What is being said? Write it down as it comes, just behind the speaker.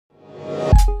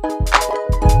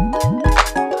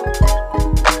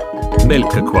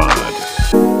Milk Squad.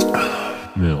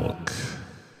 Milk.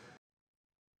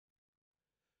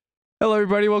 Hello,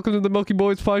 everybody. Welcome to the Milky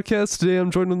Boys podcast. Today, I'm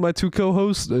joined with my two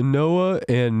co-hosts, Noah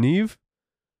and Neve.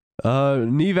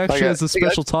 Neve actually has a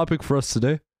special topic for us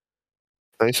today.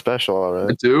 Nice special, all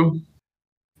right. I do?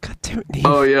 God damn it, Neve.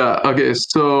 Oh, yeah. Okay,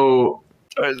 so...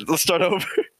 All right, let's start over.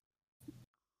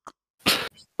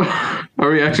 Are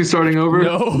we actually starting over?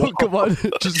 No, come on.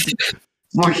 Just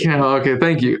Okay,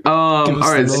 thank you. All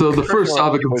right, so the first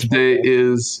topic of today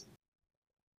is...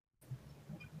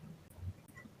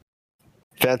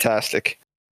 Fantastic.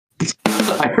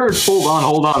 I heard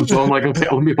hold on, so I'm like, okay,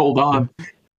 let me hold on.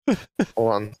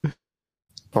 Hold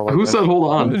on. Who said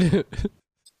hold on?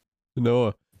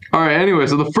 Noah. All right, anyway,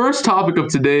 so the first topic of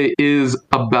today is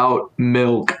about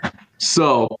milk.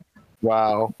 So,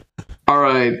 Wow. all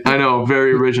right, I know,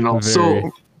 very original. Very.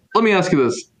 So, let me ask you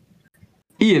this.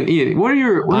 Ian, what are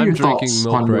your I'm thoughts drinking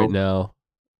milk on right milk? now.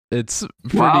 It's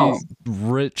pretty Wow.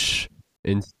 rich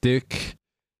and thick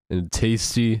and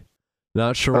tasty.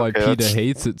 Not sure why Okay, PETA that's-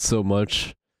 hates it so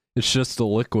much. It's just a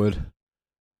liquid.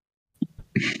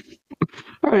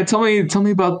 All right, tell me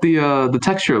about the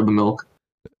texture of the milk.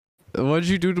 What'd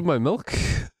you do to my milk?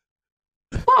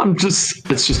 Well,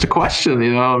 it's just a question,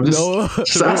 you know. I'm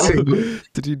just asking.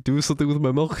 Did you do something with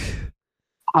my milk?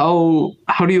 How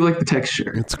do you like the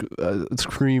texture? It's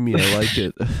creamy. I like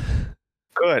it.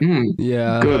 Good.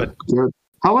 Yeah. Good.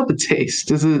 How about the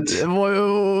taste? Is it?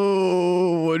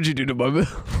 What'd you do to my milk?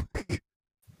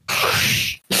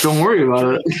 Don't worry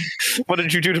about it. What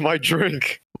did you do to my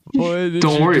drink?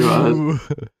 Don't worry about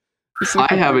it.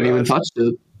 I haven't even touched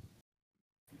it.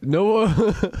 Noah.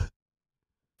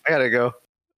 I gotta go.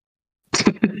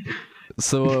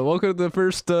 So, welcome to the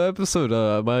first episode.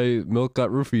 My milk got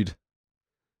roofied.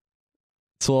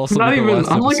 So also Not be the even.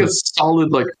 last I'm like a episode.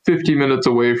 solid 50 minutes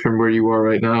away from where you are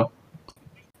right now.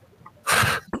 He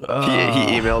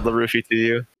emailed the roofie to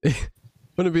you.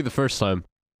 Wouldn't be the first time.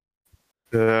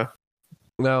 Yeah.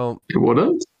 Now, It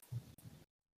wouldn't.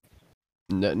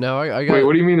 now I got. Wait,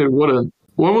 what do you mean it wouldn't?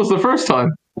 When was the first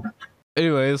time?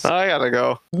 Anyways, I gotta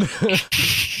go.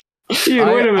 Ian,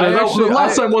 wait a minute. actually- the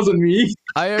last time wasn't me.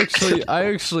 I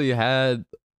actually had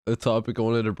a topic I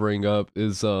wanted to bring up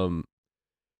is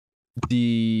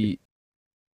the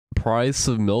price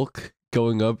of milk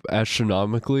going up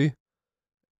astronomically,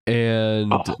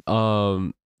 and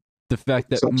the fact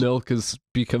that milk is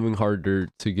becoming harder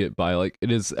to get by. Like, it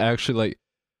is actually like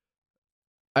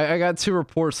I got two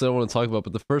reports that I want to talk about,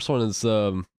 but the first one is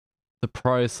the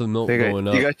price of milk going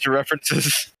up. You got your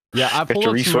references? Yeah, I got pulled your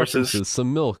up resources?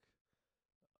 some milk.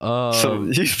 He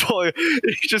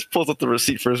just pulls up the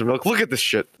receipt for his milk. Look at this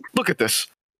shit. Look at this.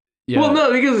 Yeah. Well,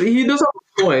 no, because he does have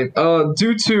a point.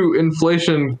 Due to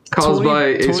inflation caused by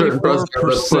a certain president,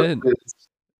 24%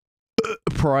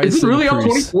 price is it really up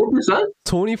increase. 24%?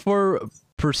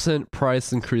 24%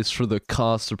 price increase for the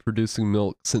cost of producing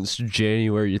milk since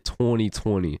January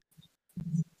 2020.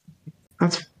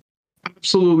 That's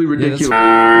absolutely Yeah, ridiculous.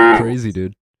 that's crazy,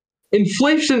 dude.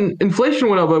 Inflation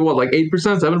went up by what, like 8%,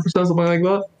 7%, something like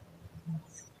that?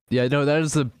 Yeah, no, that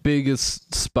is the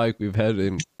biggest spike we've had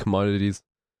in commodities.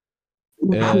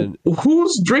 And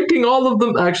Who's drinking all of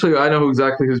them? Actually, I know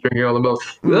exactly who's drinking all the milk.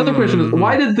 The other question is,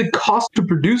 why did the cost to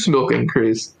produce milk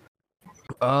increase?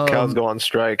 Cows go on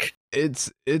strike.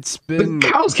 It's The been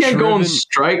cows can't go on driven-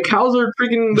 strike. Cows are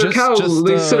freaking the Just- cows. just,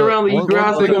 They sit around, they eat one-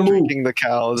 grass, one they don't thing- move. Drinking the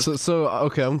cows. So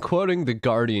okay, I'm quoting the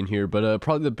Guardian here, but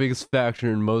probably the biggest factor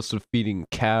in most of feeding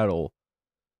cattle,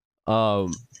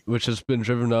 which has been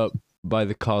driven up by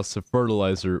the cost of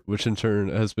fertilizer, which in turn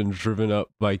has been driven up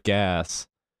by gas.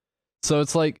 So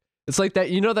it's like that,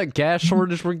 you know, that gas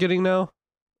shortage we're getting now,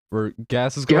 where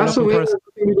gas is going up in Gasoline price. has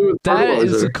nothing to do with That is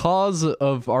fertilizer. the cause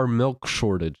of our milk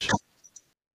shortage.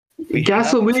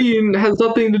 Gasoline has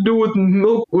nothing to do with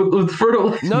milk, with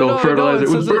fertilizer. No, no, fertilizer, it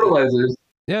with says it- fertilizers.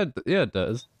 Yeah, it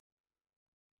does.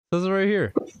 It says it right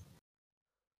here.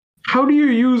 How do you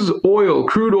use oil,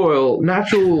 crude oil,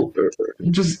 natural,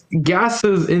 just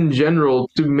gases in general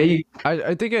to make?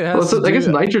 I think it has. Well, to I guess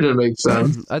do- nitrogen makes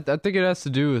sense. I think it has to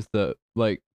do with the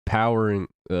powering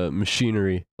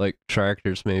machinery, like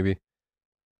tractors, maybe.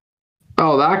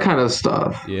 Oh, that kind of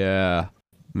stuff. Yeah,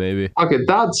 maybe. Okay,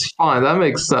 that's fine. That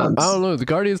makes sense. I don't know. The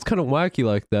Guardian's kind of wacky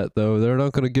like that, though. They're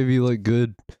not going to give you like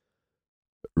good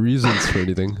reasons for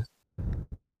anything.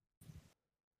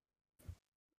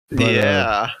 But,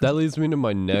 Yeah. that leads me to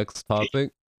my next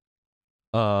topic,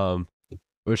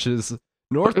 which is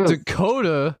North Yeah.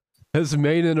 Dakota has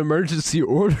made an emergency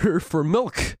order for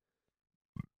milk.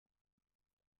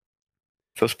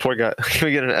 Those poor guys. Can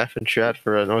we get an F in chat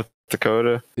for North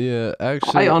Dakota? Yeah,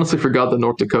 actually, I honestly forgot that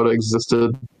North Dakota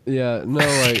existed. yeah, no,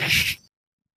 like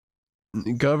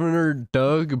Governor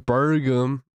Doug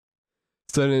Burgum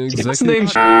said an His executive.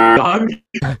 name's Doug.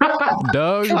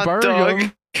 Doug Not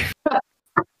Burgum.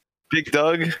 Big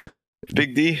Doug.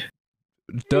 Big D.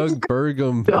 Doug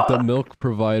Burgum, the milk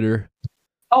provider.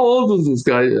 How old is this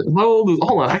guy? Hold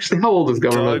on, actually, how old is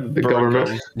government? Doug The government.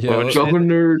 Burgum. Yeah, What is it?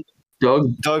 Governor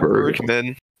Doug Burgum.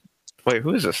 Burgman. Wait,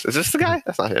 who is this? Is this the guy?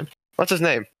 That's not him. What's his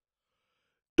name?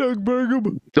 Doug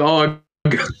Burgum. Doug.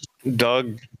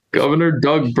 Doug. Governor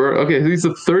Doug Okay, he's the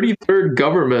 33rd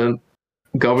governor.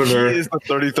 He is the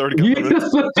 33rd He governor.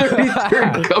 is the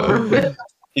 33rd government.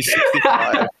 He's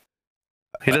 65.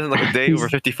 He doesn't look a day over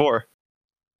 54.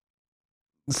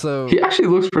 So He actually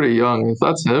looks pretty young. If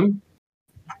that's him,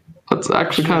 that's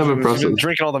actually kind of He's been impressive.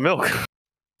 drinking all the milk.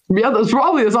 Yeah, that's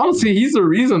honestly, he's the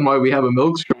reason why we have a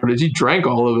milk shortage. He drank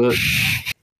all of it.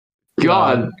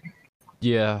 God.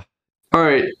 yeah, All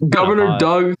right, Governor hot.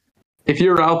 Doug, if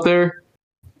you're out there,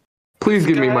 please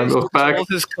give me my Guys milk back. sold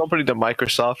his company to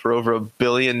Microsoft for over $1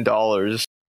 billion.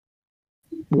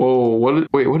 Whoa,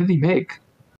 what did he make?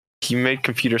 He made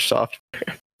computer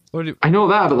software. what do you, I know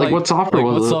that, but like what software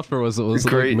like, was what it? software was it? Was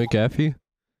Great. it like McAfee?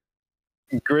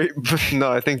 Great. No,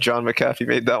 I think John McAfee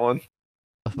made that one.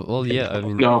 Well, yeah, I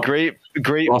mean, No. Great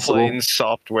Possible. Plains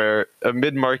software, a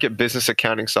mid-market business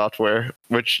accounting software,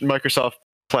 which Microsoft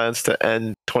plans to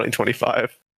end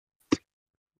 2025.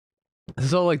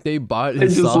 so like they bought I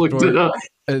his just looked it software up.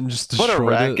 and just What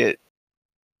destroyed a it. racket!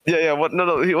 Yeah. What?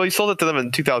 No. He sold it to them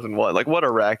in 2001. Like, what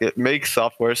a racket! Make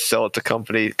software, sell it to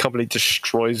company. Company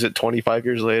destroys it 25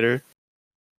 years later.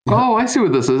 Oh, I see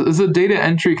what this is. It's a data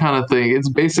entry kind of thing. It's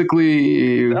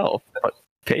basically No, but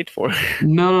paid for.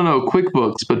 no,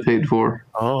 QuickBooks, but paid for.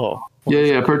 Oh.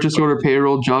 Yeah, purchase order,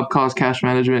 payroll, job cost, cash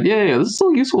management. Yeah, this is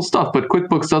all useful stuff, but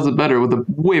QuickBooks does it better with a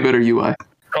way better UI.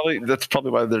 That's probably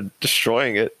why they're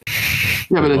destroying it.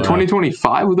 Yeah, but in Wow.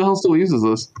 2025, who the hell still uses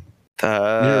this?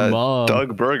 Your mom.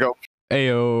 Doug Burgum.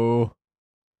 Ayo.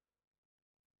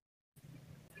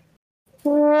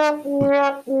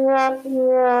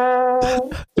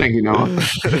 Thank you, Noah.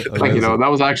 Thank you, Noah. That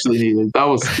was actually needed. That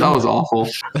was awful.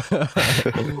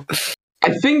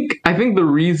 I think the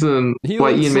reason He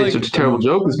why looks Ian made like such a terrible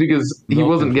joke is because he milk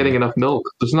wasn't and getting food. enough milk.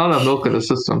 There's not enough milk in the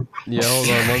system. Yeah, hold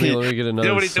on. Let me get another You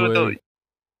know what he did with swig.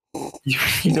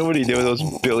 those? You know what he did with those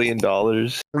 $1 billion?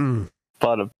 Mm.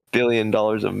 Bought $1 billion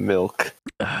of milk.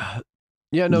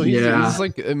 Yeah, no, he's Yeah.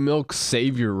 like a milk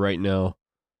savior right now.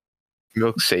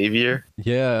 Milk savior.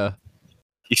 Yeah.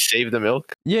 He saved the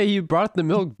milk. Yeah, he brought the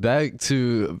milk back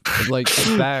to, like,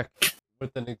 back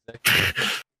with an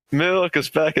executive. Milk is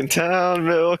back in town.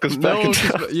 Milk is back in Milk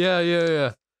is town.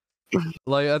 yeah.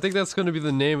 Like, I think that's going to be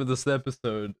the name of this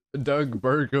episode. Doug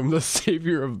Burgum, the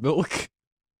savior of milk.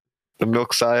 The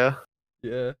milk saya.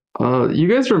 Yeah. You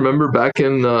guys remember back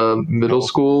in middle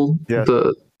school, Yeah.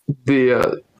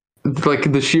 the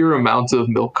like the sheer amount of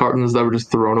milk cartons that were just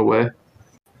thrown away?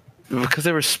 Because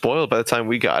they were spoiled by the time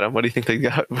we got them. What do you think they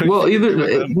got? What do you Well, think either they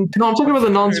did with them? no, I'm talking about the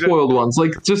non-spoiled ones.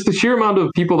 Like just the sheer amount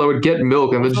of people that would get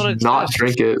milk and then That's what just it not says.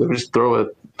 drink it, they would just throw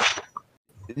it.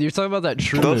 You're talking about that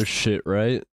True Those- shit,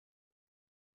 right?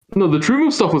 No, the True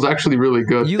Move stuff was actually really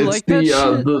good. You It's like that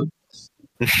shit?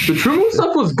 The True Move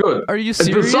stuff was good. Are you And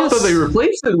serious? the stuff that they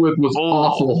replaced it with was Oh.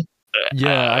 awful.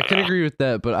 Yeah, I can agree with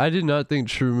that, but I did not think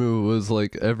True Move was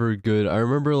like ever good. I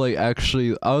remember like I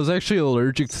was actually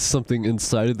allergic to something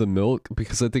inside of the milk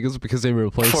because I think it's because they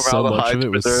replaced so much Formaldehyde of to it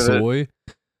with preserve soy.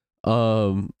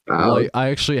 Like I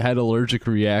actually had allergic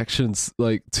reactions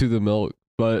like to the milk,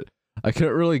 but I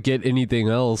couldn't really get anything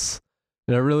else.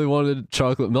 And I really wanted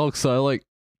chocolate milk, so I like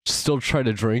still tried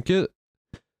to drink it.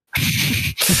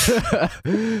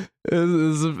 It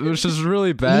was just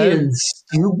really bad. Ian,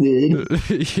 stupid.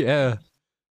 Yeah.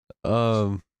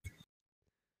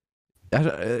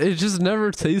 It just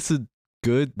never tasted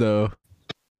good though.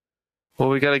 Well,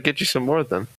 we gotta get you some more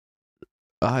then.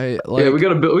 I like Yeah, we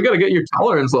gotta get your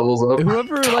tolerance levels up.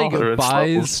 whoever like Tolerance buys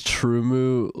levels.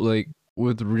 Trumu like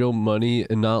with real money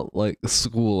and not like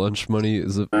school lunch money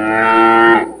is a,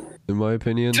 in my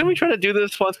opinion. Didn't we try to do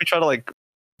this once? We tried to like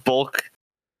bulk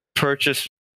purchase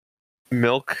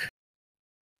milk.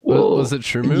 Was it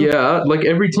Trumu? Yeah, like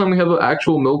every time we have an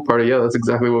actual milk party, yeah, that's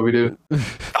exactly what we do.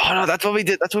 Oh no, that's what we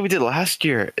did. That's what we did last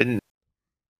year. And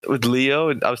with Leo,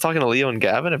 and I was talking to Leo and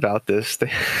Gavin about this.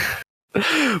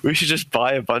 We should just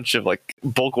buy a bunch of like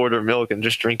bulk order milk and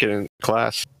just drink it in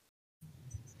class.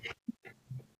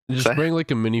 Just Sorry? bring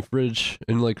like a mini fridge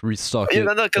and like restock Yeah, it.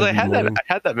 no, because I every had that. morning.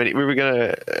 I had that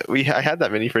mini. I had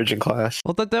that mini fridge in class.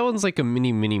 Well, that one's like a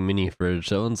mini fridge.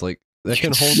 That one's like that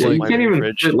can hold Yeah, you like can't even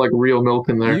fridge. fit like real milk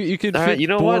in there. you could All right, fit you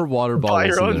know 4 what? water Buy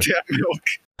bottles your in own there. damn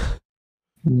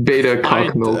milk. Beta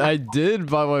cock milk. I did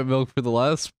buy my milk for the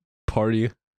last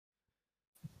party.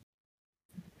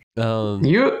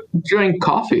 You drank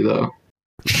coffee though.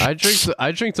 I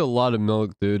drank a lot of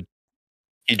milk, dude.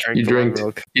 He drank You the lemon drank.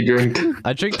 milk. You drank.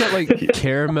 I drank that like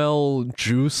caramel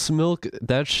juice milk.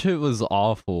 That shit was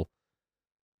awful.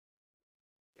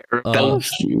 Like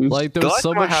there The was last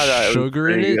so time I much had that, it was sugar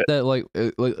in pretty it good. that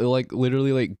like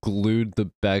literally like glued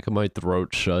the back of my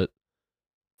throat shut.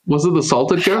 Was it the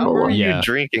salted How caramel are one? Yeah. you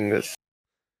drinking this?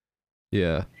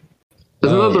 Yeah.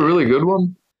 Isn't that the really good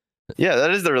one? Yeah,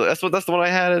 that is that's the one I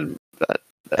had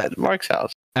at Mark's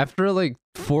house. After like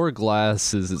 4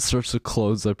 glasses, it starts to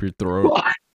close up your throat.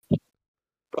 Why?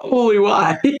 Holy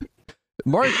why?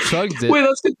 Mark chugged it. Wait,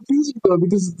 that's confusing though,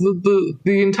 because the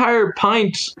entire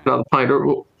pint, not a pint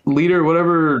or liter,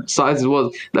 whatever size it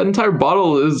was, that entire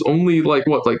bottle is only like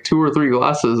what, like 2 or 3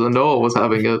 glasses, and Noah was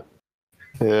having it.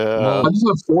 Yeah. Well, I just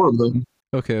have 4 of them.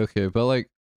 Okay, but like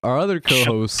our other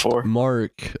co-host for.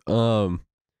 Mark,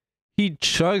 he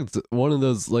chugged one of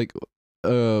those like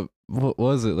what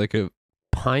was it, like a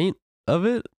pint of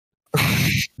it?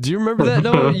 Do you remember that?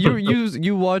 No,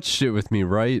 you watched it with me,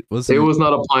 right? It was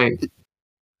not a pint.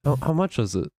 How much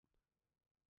was it?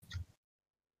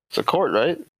 It's a quart,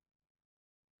 right?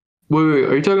 Wait,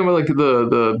 are you talking about like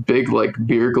the big like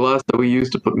beer glass that we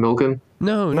used to put milk in?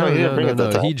 No, No, he didn't bring it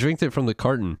that time. He drank it from the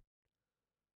carton.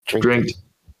 Drinked.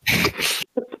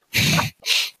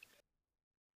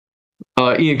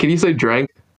 Ian, can you say drank?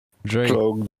 Drink.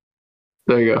 Drug,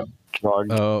 There you go.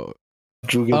 drug, Oh,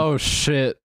 drug. oh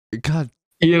shit! God.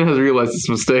 Ian has realized his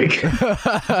mistake.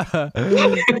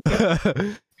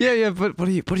 yeah, but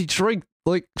he drank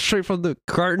like straight from the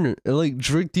carton and like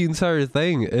drank the entire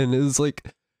thing, and it was like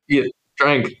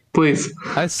Drank, please.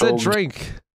 I said Oh.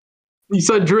 drink. You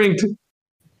said drinked.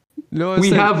 No, I We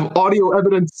said, have audio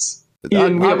evidence.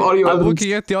 Ian, we have audio I'm evidence.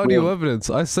 looking at the audio Yeah. evidence.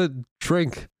 I said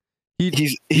drink.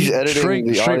 He's he editing drank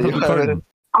the straight audio. from the carton.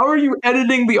 How are you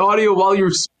editing the audio while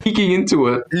you're speaking into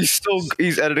it?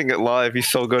 He's editing it live. He's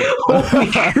so good.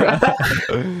 Holy crap.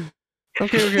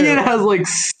 Okay. Ian has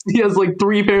like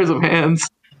 3 pairs of hands.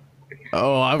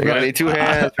 Oh, I've You're gonna need 2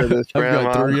 hands for this, I've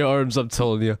Grandma. got 3 arms. I'm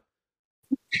telling you.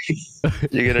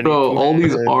 You're gonna need Bro, 2 all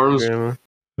these hands, arms- Grandma.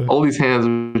 All these hands,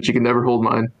 but you can never hold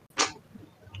mine.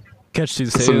 Catch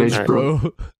these That's hands, amazing.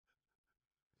 bro.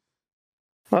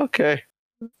 Okay,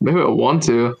 Maybe I want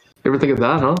to. Ever think of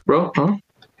that, huh, bro? Huh?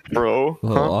 bro.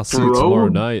 Well, Huh? I'll see you Bro? tomorrow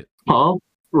night. Huh?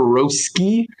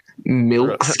 Broski?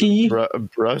 Milkski?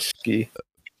 Brusky.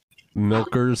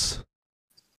 Milkers.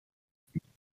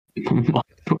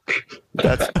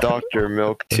 That's Dr.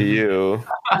 Milk to you.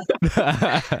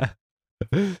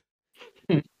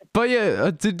 But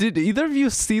yeah, did either of you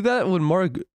see that when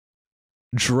Mark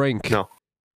drank No.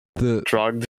 the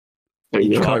Drugged. There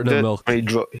you go. Carton of Drugged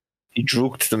it. milk? He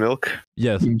druked the milk.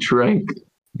 Yes, You drank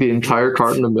the entire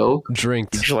carton of milk? He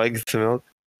drinked. drugged the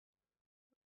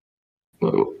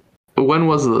milk. When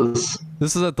was this?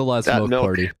 This is at the last That milk milk.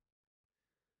 party.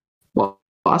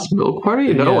 Last milk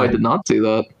party? No, Yeah. I did not see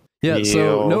that. Yeah,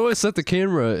 so Ew. Noah set the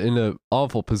camera in an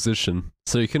awful position,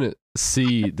 so you couldn't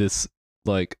see this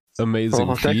like amazing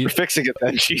Oh, thanks feat. for fixing it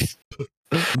then. Jeez.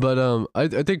 But I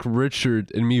think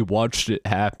Richard and me watched it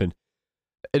happen,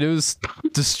 and it was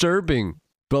disturbing,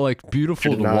 but like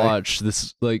beautiful to Did I? watch.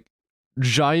 This like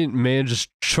giant man just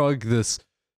chug this.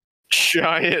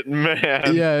 Giant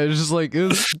man. Yeah, it was just like it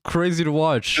was crazy to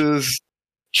watch. This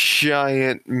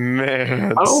giant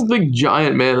man. I don't think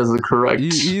giant man is the correct.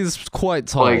 He's quite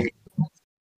tall. Like,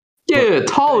 yeah,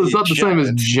 tall is not the same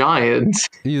as giant.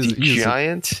 he's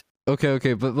Giant?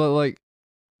 okay, but like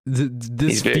this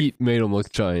He's big. feat made him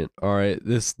look giant. All right,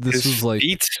 this His was like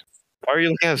feet? Why are you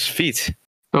looking at his feet?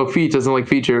 Oh, feet doesn't like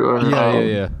feature or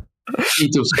yeah.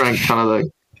 feat of strength kind of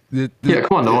thing. Yeah, Yeah,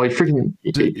 come on, no, like freaking.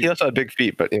 He also had big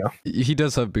feet, but you know. He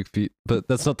does have big feet, but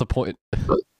that's not the point.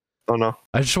 Oh no.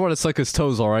 I just want to suck his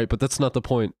toes, all right, but that's not the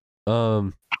point.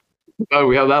 Oh,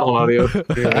 we have that on audio.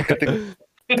 Yeah, good thing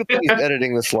he's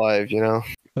editing this live, you know.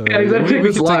 Yeah, he's editing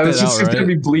this can live. take It's that just out, gonna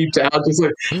be bleeped out. Just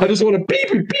like I just want to beep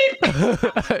beep beep.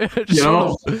 I You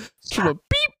know? just want to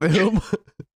beep him.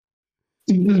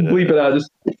 Just bleep it out.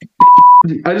 Just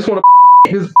I just want to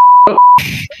his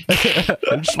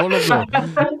I just want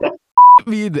to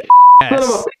me in the son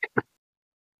of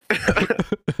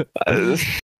ass.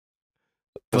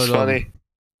 That's But, funny.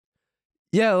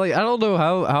 Yeah, like I don't know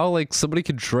how like somebody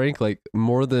could drink like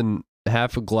more than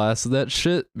half a glass of that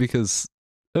shit because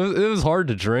it was hard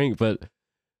to drink, but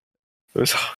It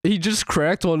was he just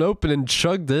cracked one open and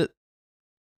chugged it.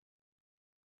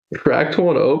 Cracked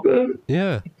one open?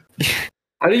 Yeah.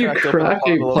 How do you Cracked open crack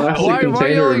a bottle of plastic milk.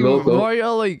 container of milk? Why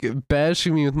y'all like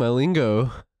bashing me with my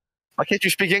lingo? Why can't you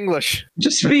speak English?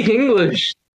 Just speak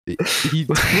English. He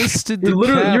twisted the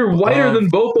You're cap whiter of- than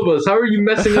both of us. How are you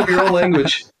messing up your own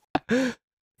language? What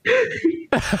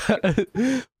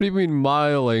do you mean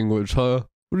my language, huh?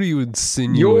 What are you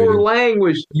insinuating? Your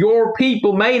language. Your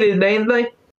people made it, ain't they?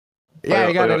 Yeah,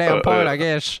 you got a damn point, I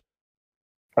guess.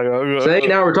 Say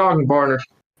now we're talking, partner.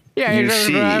 Yeah, You you just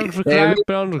see. have to And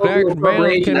crack on the we- cracked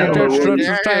milk and Yeah, it just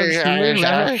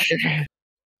we're-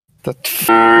 The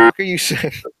fuck are you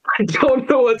saying? I don't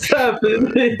know what's happening.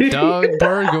 Doug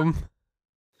Burgum.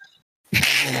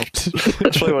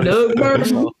 That's probably what Doug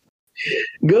he's Burgum.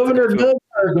 Governor Doug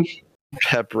Burgum.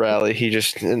 pep rally. He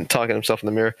just talking to himself in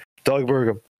the mirror. Doug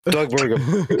Burgum. Doug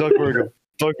Burgum. Doug Burgum.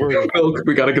 Doug Burgum. Milk.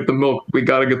 We gotta get the milk. We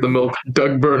gotta get the milk.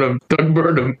 Doug Burnham. Doug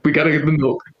Burnham. We gotta get the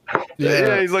milk.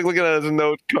 Yeah, he's like looking at his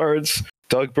note cards.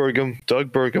 Doug Burgum.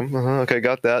 Doug Burgum. Okay,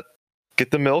 got that.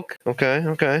 Get the milk. Okay,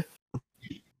 okay.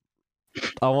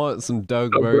 I want some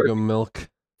Doug Doug Burgum milk.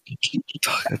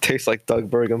 It tastes like Doug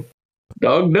Burgum,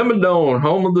 Doug Dimmadome,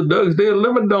 home of the Dougsdale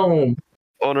Limmadome.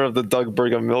 owner of the Doug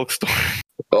Burgum milk store.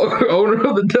 Owner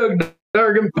of the Doug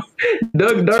Burgum,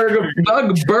 Doug Burgum,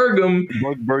 Doug Burgum.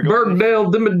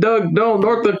 Bergdale Dimmadome,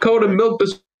 North Dakota Milk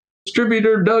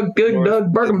Distributor, Doug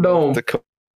Burgum Dome.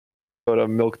 Dakota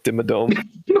Milk Dimmadome.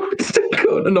 North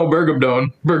Dakota, no, Burgum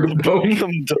Dome. Burgum Dome.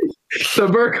 The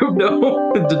Burgum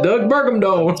Dome. The Doug Burgum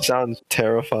Dome. Sounds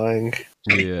terrifying.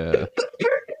 Yeah.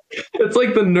 It's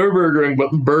like the Nürburgring,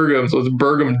 but Burgum, so it's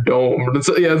Burgum Dome.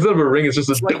 Yeah, instead of a ring, it's just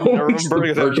a It's like dome. It's the Nuremberg,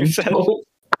 is that what you Burgum said? Dome.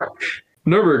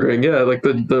 Nürburgring, yeah, like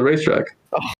the racetrack.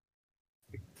 Oh.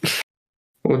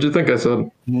 What'd you think I said?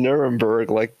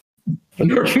 Nuremberg, like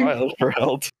Nuremberg. trials were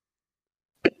held.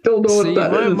 I don't know See,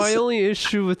 what that is. my only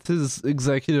issue with his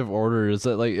executive order is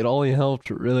that like it only helped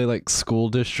really like school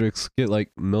districts get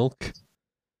like milk.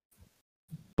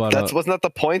 But Wasn't that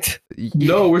the point?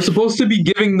 No, we're supposed to be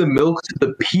giving the milk to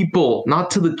the people,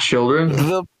 not to the children. The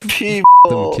them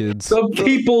people. kids. The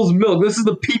people's milk. This is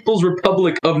the People's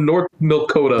Republic of North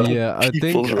Milkota. Yeah, I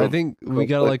People's think we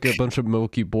got like a bunch of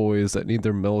milky boys that need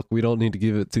their milk. We don't need to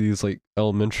give it to these like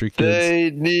elementary kids. They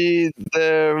need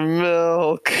their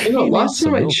milk. You know, He last needs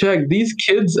some time I milk. checked, these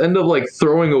kids end up like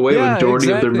throwing away a Yeah, majority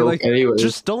of their exactly, milk like, anyway.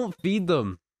 Just don't feed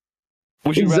them.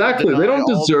 Would you rather Exactly, they deny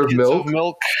don't all deserve kids milk. of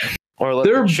milk or let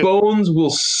Their the children bones will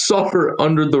suffer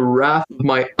under the wrath of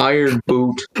my iron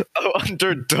boot.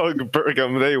 under Doug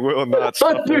Burgum? They will not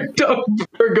Under suffer. Doug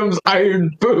Burgum's iron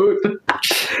boot.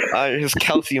 His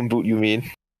calcium boot, you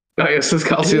mean? I guess his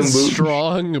calcium His boot.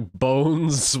 strong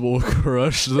bones will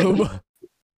crush them.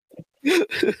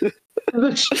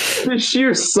 The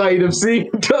sheer sight of seeing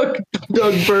Doug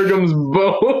Burgum's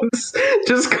bones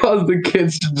just caused the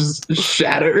kids to just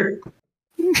shatter.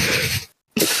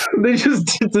 They just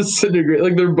disintegrate,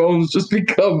 like their bones just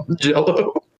become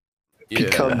jello.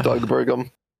 Become Doug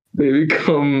Burgum. They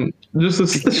become just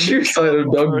the sheer sight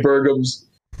of Doug Burgum's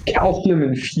calcium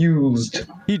infused.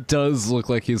 He does look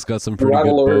like he's got some pretty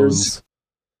Rattlers.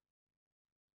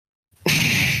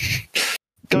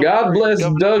 God bless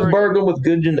Doug Burgum with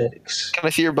good genetics. Can I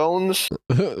see your bones?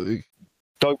 good bones.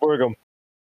 Doug Burgum.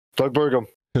 Doug Burgum.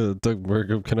 Doug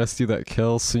Burgum, can I see that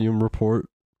calcium report?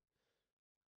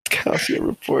 Calcium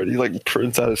report. He like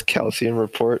prints out his calcium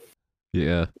report.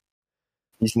 Yeah.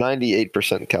 He's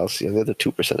 98% calcium. The other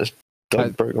 2% is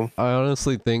Doug Burgum. I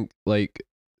honestly think like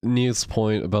Nia's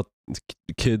point about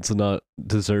kids not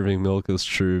deserving milk is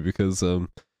true because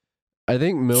I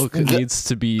think milk needs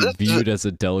to be viewed as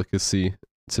a delicacy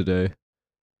today.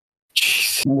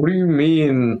 Jeez. What do you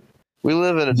mean We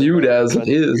live in a viewed as it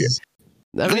is?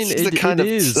 I This mean, is the it kind of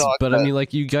is, suck but I that- mean,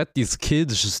 like you got these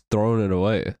kids just throwing it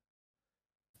away.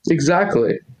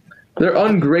 Exactly. They're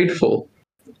ungrateful.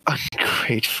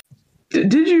 ungrateful.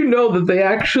 Did you know that they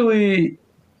actually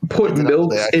put I did not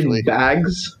milk know they actually- in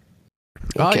bags?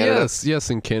 Oh Canada? yes,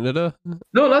 in Canada.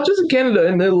 No, not just in Canada,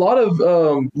 in a lot of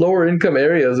lower income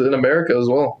areas in America as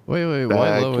well. Wait, why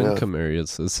Bag, low yeah. income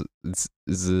areas?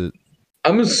 Is it?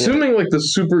 I'm assuming like the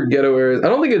super ghetto areas. I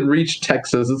don't think it reached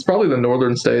Texas. It's probably the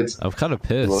northern states. I'm kind of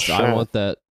pissed. Well, I sure. want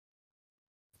that.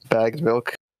 Bagged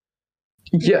milk.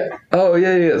 Yeah. Oh,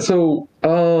 yeah. So,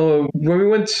 when we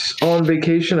went on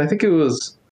vacation, I think it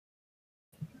was.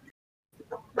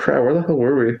 Crap, where the hell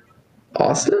were we?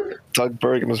 Austin? Doug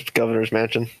Burgum's governor's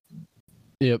mansion.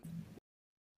 Yep.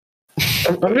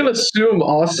 I'm gonna assume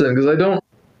Austin because I don't.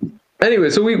 Anyway,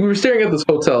 so we were staring at this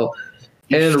hotel,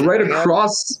 and right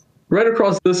across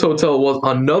this hotel was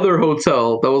another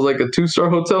hotel that was like a 2-star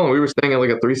hotel, and we were staying at like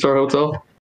a 3-star hotel.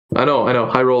 I know,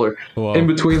 high roller. Wow. In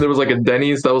between, there was like a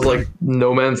Denny's that was like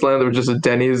no man's land. There was just a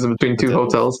Denny's in between two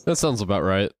hotels. That sounds about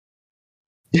right.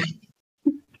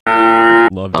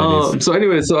 Love Denny's. So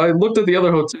anyway, so I looked at the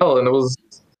other hotel and it was,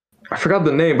 I forgot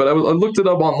the name, but I looked it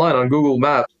up online on Google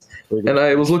Maps, and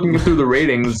I was looking through the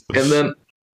ratings, and then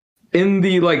in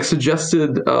the like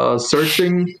suggested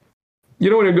searching, you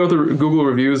know, when you go through Google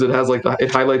reviews, it has like it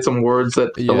highlights some words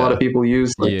that a lot of people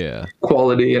use, like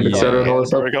quality and etc. and all that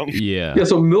stuff. Yeah.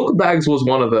 So milk bags was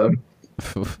one of them.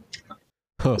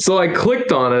 So I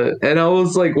clicked on it and I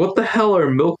was like, "What the hell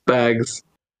are milk bags?"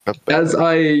 As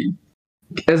I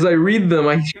read them,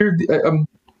 I'm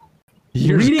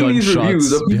reading these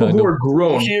reviews of people who are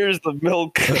grown. Here's the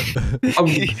milk.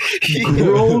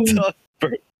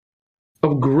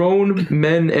 Of grown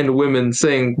men and women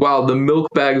saying, "Wow, the milk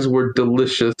bags were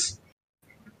delicious."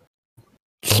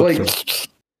 Like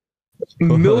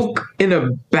milk in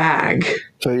a bag.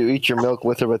 So you eat your milk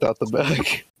with or without the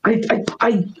bag?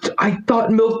 I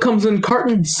thought milk comes in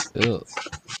cartons. Ew.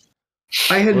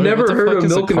 I had never heard of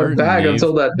milk in a bag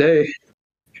until that day.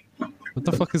 What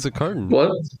the fuck is a carton?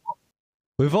 What?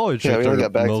 We've always drank our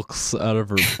milks out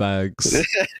of our bags.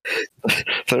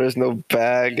 There is no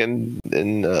bag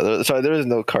sorry, there is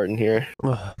no carton here.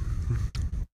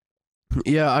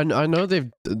 Yeah, I know they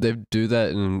do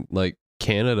that in like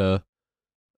Canada.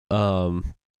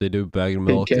 They do bag of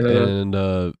milk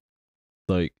and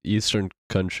like Eastern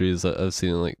countries. I've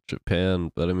seen like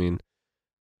Japan, but I mean,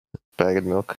 bag of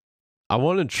milk. I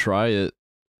want to try it,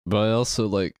 but I also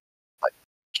like. I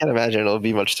can't imagine it'll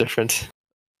be much different.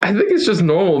 I think it's just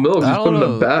normal milk. Just put in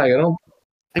a bag.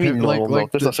 I mean, normal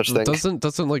milk. There's no such thing.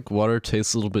 Doesn't like water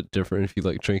taste a little bit different if you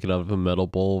like drink it out of a metal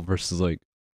bowl versus like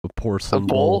a porcelain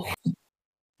bowl?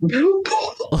 Metal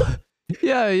bowl.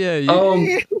 Yeah.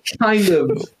 Kind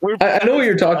of. I know what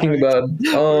you're talking about.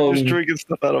 We're just drinking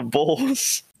stuff out of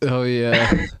bowls. Oh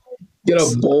yeah. Get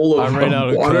a bowl of I ran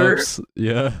out water. Of cups.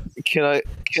 Yeah. Can I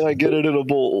get it in a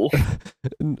bowl?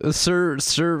 Sir,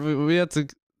 we have to.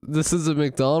 This is a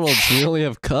McDonald's. We only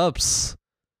have cups.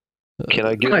 Can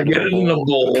I get it in a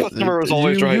bowl? The customer is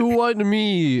always right. You want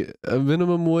me, a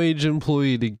minimum wage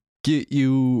employee, to get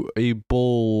you a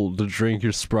bowl to drink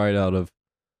your Sprite out of.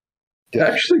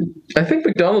 Actually, I think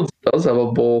McDonald's does have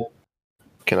a bowl.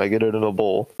 Can I get it in a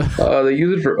bowl? They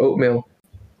use it for oatmeal.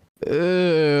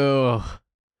 Ew.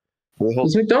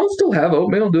 Does McDonald's still have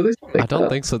oatmeal? Do they? I don't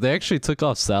think so. They actually took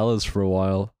off salads for a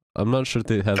while. I'm not sure if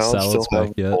they have salads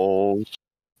back yet. Bowls.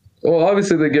 Well,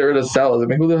 obviously they get rid of salads. I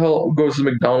mean, who the hell goes to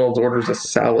McDonald's, orders a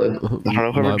salad? I don't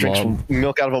know, whoever drinks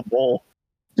milk out of a bowl.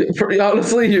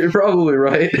 Honestly, you're probably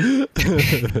right.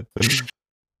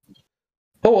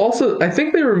 Oh, also, I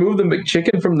think they removed the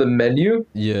McChicken from the menu.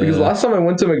 Yeah. Because last time I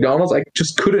went to McDonald's, I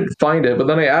just couldn't find it. But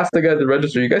then I asked the guy at the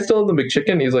register, "You guys still have the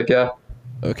McChicken?" He's like, "Yeah."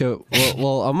 Okay.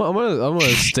 Well, I'm gonna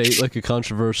state like a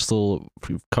controversial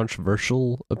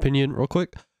opinion real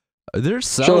quick. Their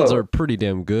salads are pretty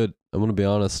damn good. I'm gonna be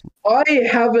honest. I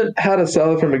haven't had a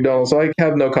salad from McDonald's, so I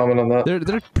have no comment on that.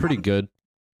 They're pretty good.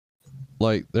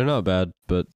 Like, they're not bad,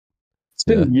 but it's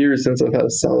been years since I've had a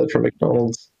salad from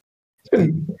McDonald's.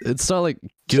 It's not like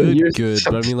good,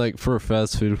 but I mean, like, for a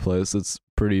fast food place, it's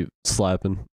pretty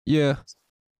slapping. Yeah.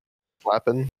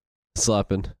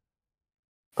 Slapping.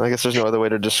 I guess there's no other way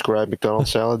to describe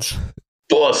McDonald's salads.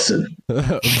 Bussin'.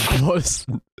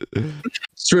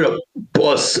 Straight up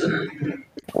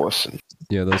bussin'.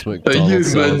 Yeah, those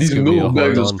McDonald's salads. These milk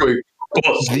bags are straight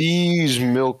bussin'. These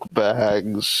milk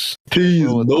bags.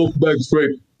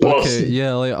 Straight bussin'. Okay,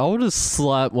 yeah, like, I want to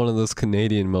slap one of those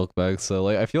Canadian milk bags, so,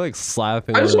 like, I feel like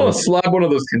slapping... I just want to slap one of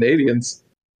those Canadians.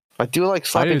 I do like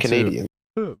slapping Canadians.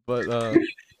 But,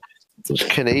 those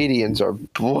Canadians are...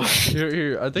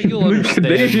 Here, I think you'll understand...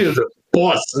 Canadians are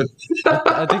bussin'.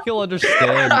 I think you'll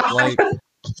understand, like,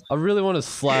 I really want to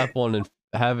slap one and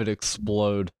have it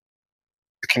explode.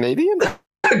 A Canadian?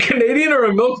 A Canadian or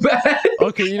a milk bag?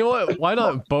 Okay, you know what? Why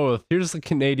not both? Here's the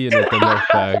Canadian with the milk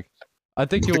bag. I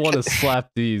think you'll want to slap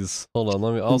these. Hold on,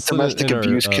 I'll send it in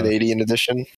abuse our, Canadian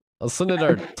edition. I'll send it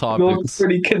our topics.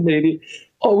 Pretty Canadian.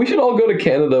 Oh, we should all go to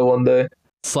Canada one day.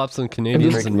 Slap some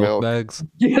Canadians in milk bags.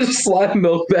 Yeah, just slap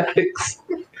milk bags.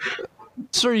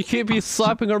 Sir, you can't be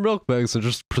slapping our milk bags and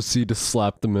just proceed to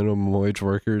slap the minimum wage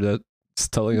worker that's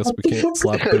telling us we can't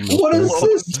slap their milk bags. What is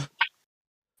this?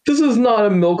 This is not a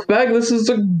milk bag. This is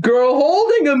a girl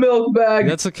holding a milk bag.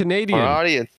 That's a Canadian.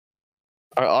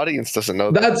 Our audience doesn't know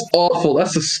that. That's awful.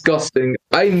 That's disgusting.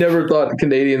 I never thought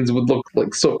Canadians would look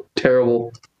like so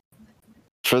terrible.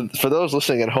 For those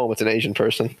listening at home, it's an Asian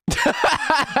person. Wait,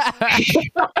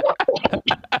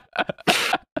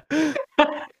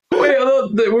 I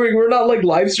thought we're not like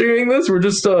live streaming this. We're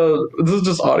just this is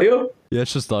just audio. Yeah,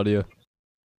 it's just audio.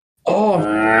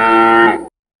 Oh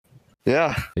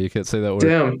Yeah. You can't say that word.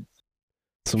 damn!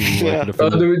 Yeah. Like it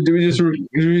from Do we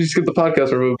just get the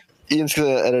podcast removed? Ian's gonna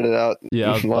edit it out.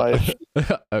 yeah, live.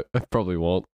 I probably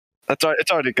won't. That's all right.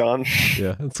 It's already gone.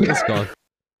 Yeah, it's gone.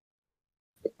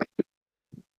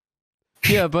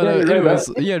 Yeah, but Yeah, you're right, anyways,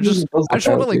 that- yeah, this just is I just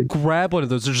want to fancy. like grab one of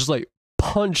those and just like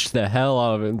punch the hell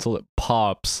out of it until it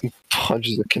pops.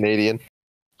 Punches a Canadian.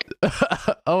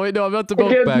 Oh wait, no, I'm at the I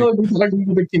milk can't bag. tell if he's talking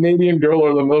to the Canadian girl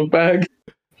or the milk bag.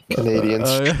 Canadians.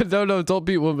 No, don't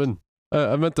beat women.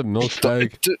 I meant the milk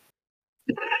bag.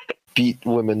 Beat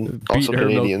women. Beat Also her milk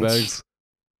Canadians. bags.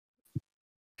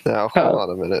 Now, hold on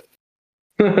a minute.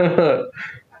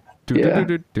 Do, Yeah. do,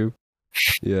 do, do, do.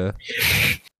 Yeah.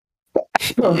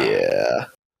 Yeah.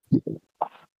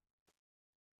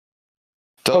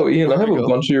 Oh, Ian, I have Where a you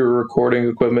bunch of your recording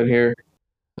equipment here.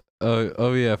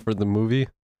 Oh yeah, for the movie.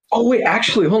 Oh wait,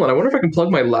 actually, hold on. I wonder if I can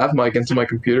plug my lav mic into my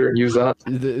computer and use that.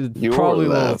 Your Probably a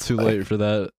little lav too mic. late for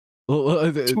that.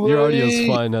 Too Your audio's late.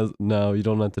 fine as now. You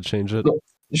don't have to change it.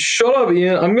 Shut up,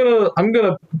 Ian. I'm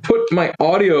gonna put my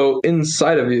audio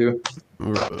inside of you.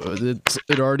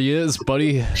 It already is,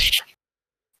 buddy.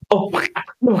 Oh,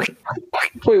 no.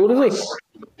 Wait, what is this?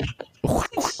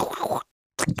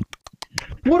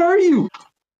 What are you?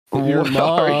 Your What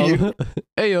are mom. you?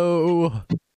 Ayo.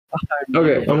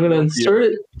 Okay, I'm gonna insert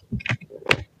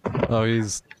it. Oh,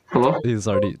 he's Hello?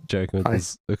 already jacking with Hi.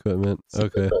 his equipment.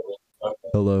 Okay.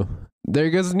 Hello. There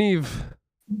goes Neve.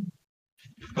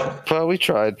 Well, we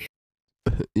tried.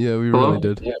 Yeah, we Hello? really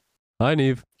did. Hi,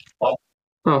 Neve. Oh,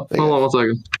 hold on 1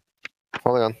 second.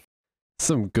 Hold on.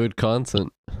 Some good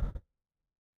content.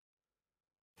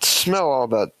 Smell all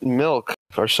that milk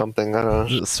or something. I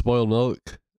don't know. Spoiled milk.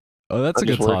 Oh, that's I a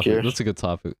good just work topic. here. That's a good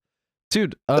topic.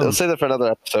 Dude, Let's say that for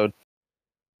another episode.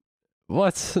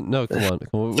 what? No, come on.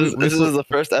 Come on. This is the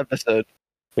first episode.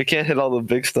 We can't hit all the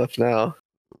big stuff now.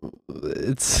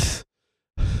 It's.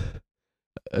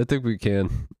 I think we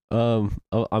can. I'm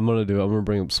gonna do it. I'm gonna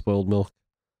bring up spoiled milk.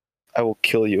 I will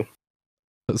kill you.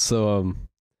 So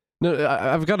no,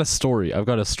 I've got a story.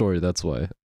 That's why.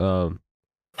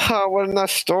 Ha! What in that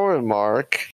story,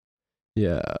 Mark?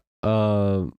 Yeah.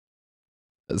 So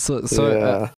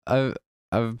Yeah.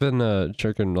 I've been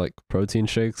drinking like protein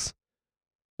shakes.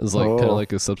 It's like kind of Oh.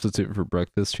 like a substitute for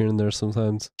breakfast here and there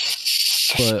sometimes.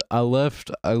 But I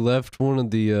left one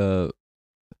of the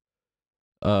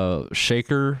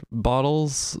shaker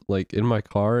bottles like in my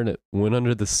car, and it went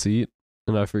under the seat,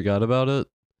 and I forgot about it.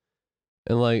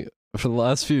 And like for the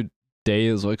last few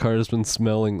days, my car has been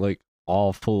smelling like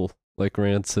awful, like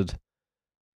rancid.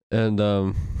 And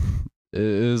it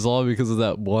is all because of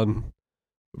that one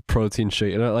protein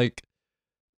shake. And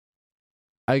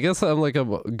I guess I'm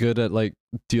good at like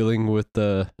dealing with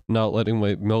not letting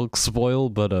my milk spoil,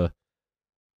 but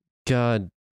god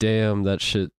damn, that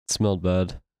shit smelled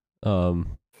bad.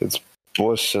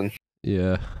 Listen.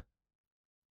 Yeah.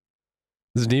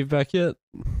 Is Neve back yet?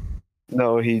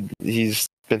 No, he's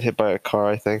been hit by a car,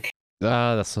 I think.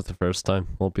 That's not the first time.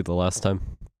 Won't be the last time.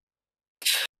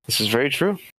 This is very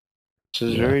true. This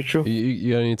is Yeah. very true.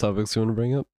 You got any topics you want to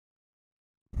bring up?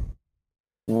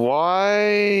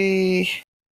 Why?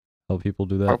 How people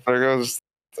do Oh, that? there goes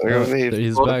Neve.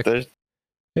 He's Oh, back. there's-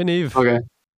 Hey, Neve. Okay.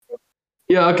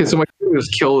 Yeah, okay, so my computer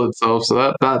just killed itself,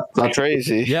 so that's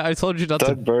crazy. Yeah, I told you not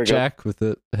Doug to Burgum. jack with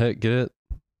it. Heck, get it?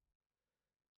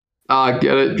 I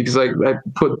get it because I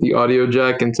put the audio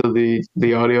jack into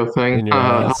the audio thing. In your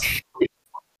ass.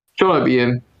 Shut up,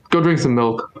 Ian. Go drink some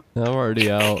milk. I'm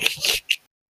already out.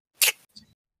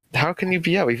 How can you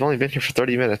be out? We've only been here for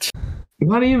 30 minutes.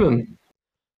 Not even.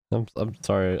 I'm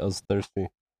sorry. I was thirsty.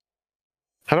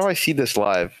 How do I see this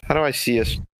live? How do I see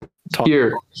us talk?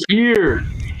 Here. Here.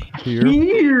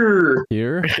 Here.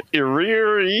 Here.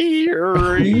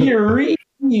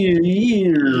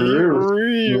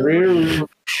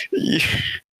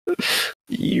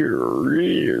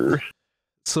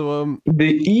 So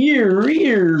The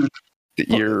ear.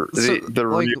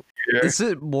 is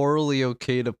it morally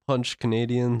okay to punch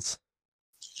Canadians?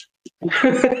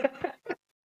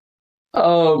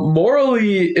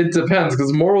 Morally, it depends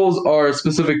because morals are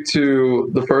specific to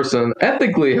the person.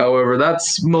 Ethically, however,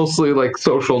 that's mostly like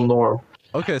social norm.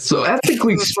 Okay, So so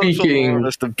ethically speaking,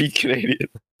 is to be Canadian.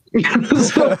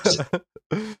 so-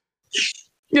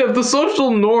 yeah, if the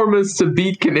social norm is to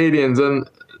beat Canadians, and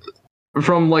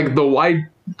from like the wide,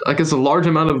 I guess a large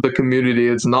amount of the community,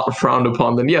 it's not frowned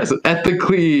upon. Then yes,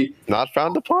 ethically, Not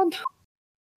frowned upon?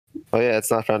 Oh yeah,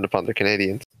 it's not frowned upon. They're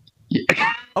Canadians.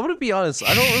 I'm gonna be honest.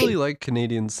 I don't really like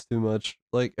Canadians too much.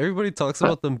 Like everybody talks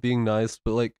about them being nice,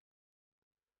 but like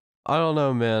I don't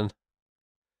know, man.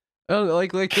 I don't,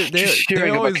 like Just they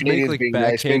hearing about always make Canadians like being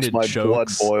nice makes backhanded my blood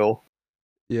jokes. boil.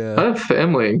 I Yeah. have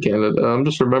family in Canada. I'm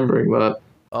just remembering that.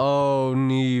 Oh,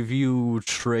 Neve, you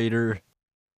traitor.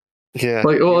 Yeah.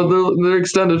 Like, well, they're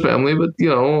extended family, but you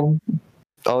know,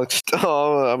 I'm gonna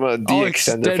I'll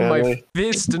de-extend their extend my family.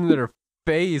 fist in their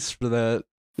face for that.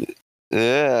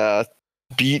 Yeah.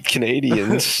 Beat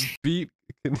Canadians. Beat.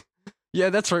 Yeah,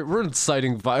 that's right. We're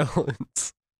inciting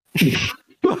violence.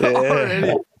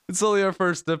 Already. It's only our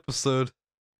first episode.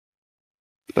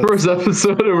 first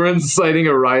episode, we're inciting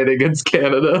a riot against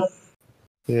Canada.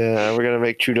 Yeah, we're gonna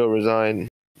make Trudeau resign.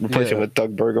 Replace him Yeah. with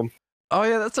Doug Burgum. Oh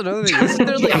yeah, that's another thing. Isn't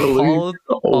there like Gotta leave.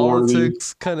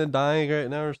 politics kind of dying right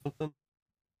now or something?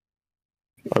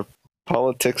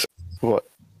 Politics. What?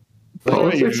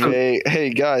 Politics? Hey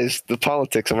guys, the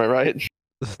politics. Am I right?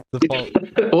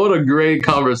 What a great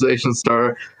conversation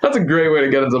starter. That's a great way to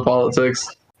get into politics.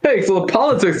 Hey, so the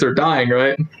politics are dying,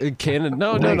 right? In Canada?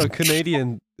 No.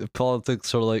 Canadian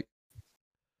politics are like,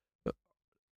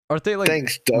 aren't they like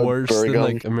Thanks, Doug worse Burgum. than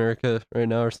like America right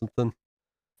now or something?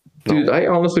 Dude, I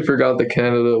honestly forgot that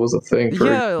Canada was a thing.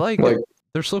 Yeah, like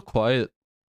they're so quiet.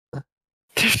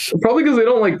 Probably because they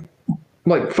don't like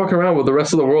fuck around with the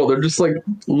rest of the world. They're just like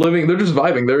living. They're just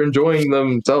vibing. They're enjoying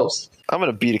themselves. I'm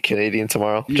gonna beat a Canadian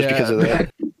tomorrow just because of Yeah,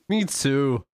 that. me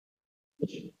too.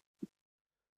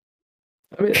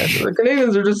 I mean, the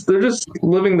Canadians are just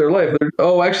living their life.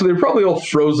 Actually, they're probably all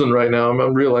frozen right now.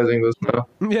 I'm realizing this now.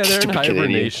 Yeah, they're in Stupid Canadian.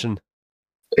 hibernation.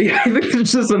 Yeah, I think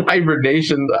it's just in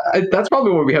hibernation. That's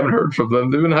probably why we haven't heard from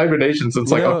them. They've been in hibernation since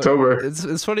like You know, October.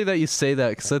 It's funny that you say that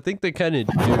because I think they kind of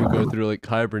do go through like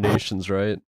hibernations,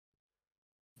 right?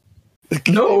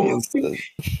 No,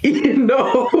 Ian,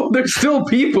 no, they're still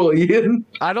people, Ian.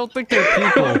 I don't think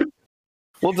they're people.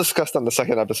 We'll discuss on the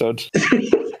second episode.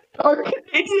 Are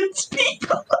Canadians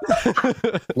people?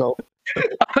 No.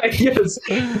 Yes.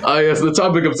 Yes, the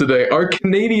topic of today. Are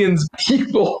Canadians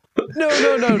people?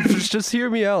 No. Just hear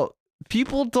me out.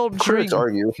 People don't drink Critics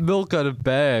argue. milk out of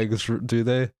bags, do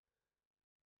they?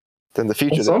 In the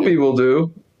future, Some they do. people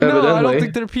do, No, I evidently. don't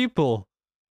think they're people.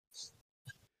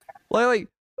 Like,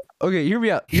 okay, hear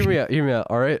me out.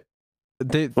 All right,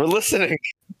 We're listening.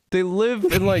 they live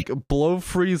in like below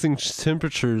freezing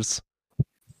temperatures.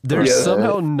 They're Yeah.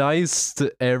 somehow nice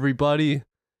to everybody.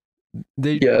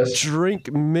 They Yes.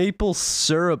 drink maple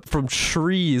syrup from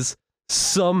trees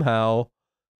somehow,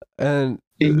 and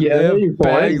Yeah, they have you're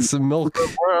bags of milk.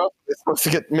 Where else are they supposed to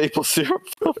get maple syrup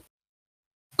from?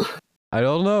 I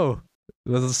don't know.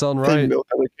 Doesn't sound They right.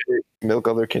 milk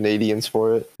other Canadians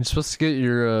for it. You're supposed to get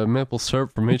your maple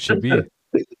syrup from HEB.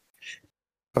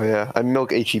 Oh yeah, I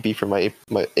milk HEB for my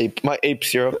ape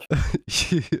syrup.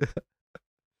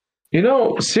 You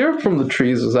know, syrup from the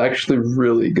trees is actually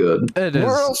really good. It is.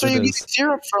 Where else are it you is. getting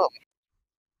syrup from?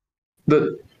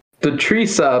 The tree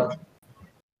sap,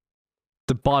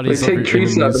 The they bodies of take your tree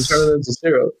sap and enemies. turn it into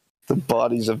syrup. The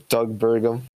bodies of Doug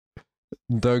Burgum.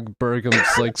 Doug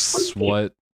Burgum's like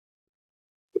sweat.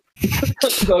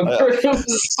 Doug Burgum's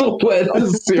sweat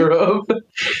is syrup.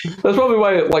 That's probably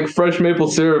why like fresh maple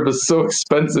syrup is so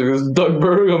expensive. Because Doug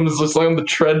Burgum is just like on the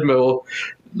treadmill,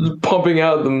 pumping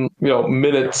out the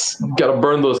minutes. Got to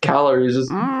burn those calories, just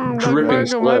dripping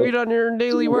sweat. Have you done your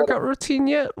daily workout routine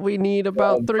yet? We need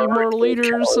about 3 more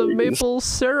liters of maple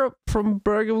syrup from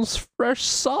Burgum's fresh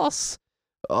sauce.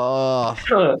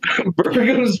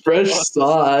 Burgum's fresh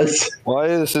sauce. Why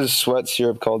is his sweat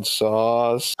syrup called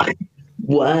sauce?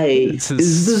 Why It's his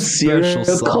is the special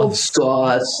syrup called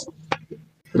sauce. sauce?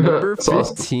 Number Sauce.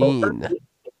 15.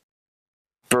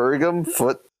 Burgum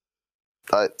foot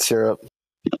syrup.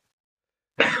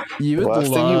 You would Last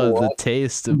thing you love the want.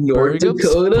 taste of North Burgum's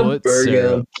Dakota foot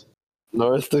syrup. Burgum.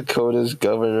 North Dakota's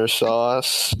governor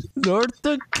sauce. North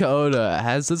Dakota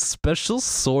has a special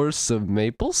source of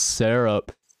maple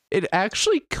syrup. It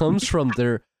actually comes from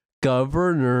their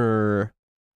governor.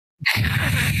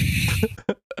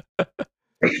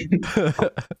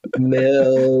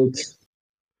 Milk.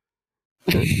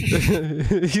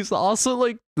 He's also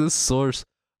like the source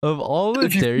of all the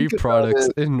If you dairy think about products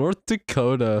it- in North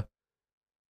Dakota.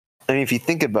 I mean, if you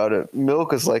think about it,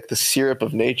 milk is like the syrup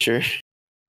of nature.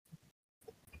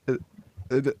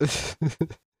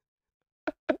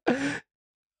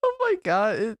 Oh my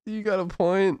god, you got a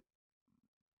point.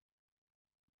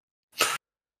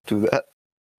 Do that.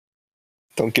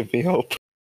 Don't give me hope.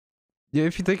 Yeah,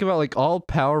 if you think about like all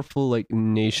powerful like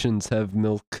nations have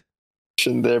milk.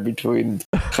 In there between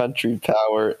country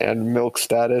power and milk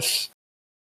status.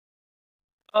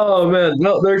 Oh man,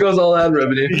 no, there goes all ad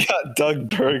revenue. You got Doug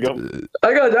Burgum.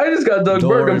 I just got Doug Don't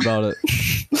worry Burgum. about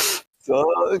it.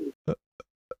 Doug.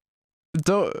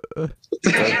 Don't.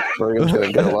 Burgum's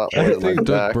gonna get a lot more I than my think Doug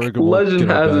back. Burgum will Legend get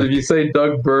has it it if you say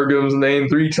Doug Burgum's name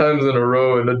 3 times in a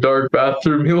row in a dark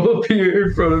bathroom, he'll appear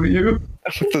in front of you.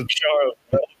 With the jar of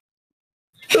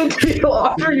milk He'll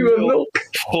offer you a milk.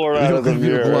 pour back. out He'll of the give you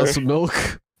a mirror, glass of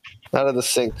milk. out of the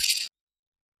sinks.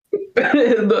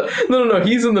 No.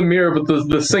 He's in the mirror, but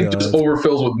the sink just God.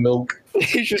 overfills with milk.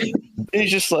 He's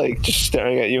just like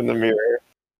staring at you in the mirror.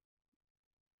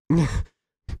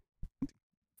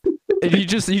 And he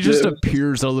just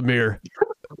appears out of the mirror.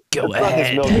 Go It's not his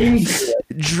ahead. milk.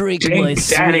 Drink Drink my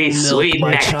daddy's sweet milk, sweet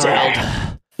my nectar.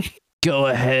 child. Go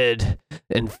ahead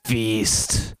and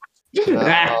feast.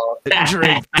 No.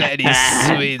 Drink daddy's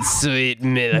sweet, sweet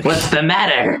milk. What's the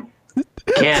matter?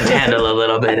 Can't handle a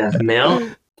little bit of milk?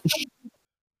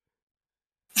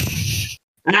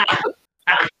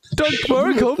 Doug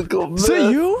Burgum? Mythical Is that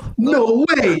myth. you? No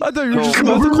way! I thought you were just a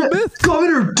No. mythical myth.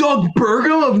 Governor Doug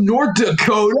Burgum of North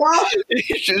Dakota?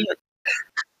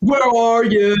 Where are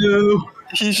you?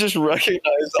 He's just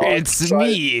recognized. on It's sight.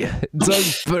 me, Doug Oh my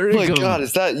Burgum. god,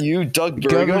 is that you, Doug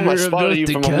Governor Burgum? I of spotted North you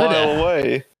from Dakota. a mile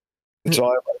away.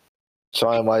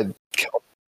 So am I.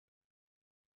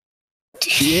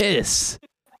 Yes.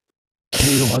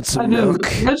 Do you want some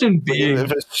milk? Imagine being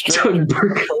If a stranger Doug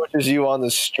Burgum. approaches you on the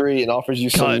street and offers you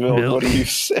some Got milk, milk. what do you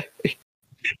say?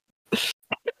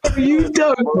 Are you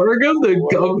Doug Burgum, the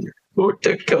governor of North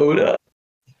Dakota?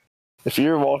 If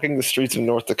you're walking the streets of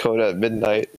North Dakota at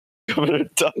midnight, Governor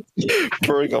Doug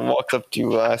Burgum walks up to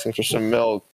you asking for some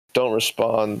milk, don't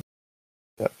respond.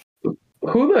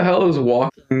 Who the hell is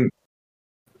walking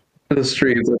the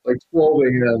streets at like 12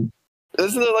 a.m.?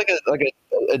 Isn't there like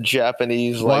a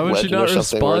Japanese Why like would you legend or not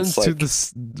something where respond it's to like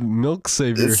this milk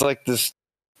savior? it's like this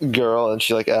girl and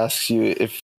she like asks you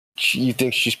if you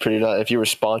think she's pretty or not. If you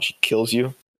respond, she kills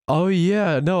you. Oh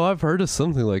yeah, no, I've heard of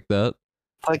something like that.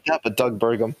 It's like that, but Doug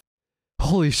Burgum.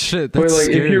 Holy shit, Wait, that's like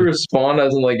scary. if you respond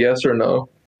as in like yes or no.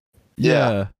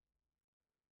 Yeah.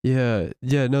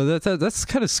 No, that's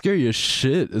kind of scary as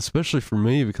shit, especially for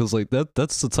me because like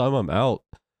that's the time I'm out.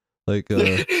 Like,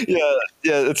 yeah,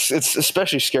 it's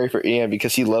especially scary for Ian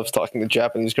because he loves talking to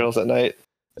Japanese girls at night.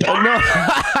 no,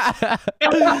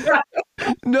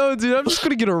 no, dude, I'm just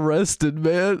gonna get arrested,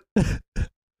 man.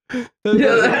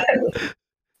 Yeah,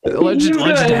 Legend You're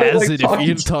gonna end up, has like, it if talking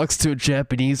Ian to- talks to a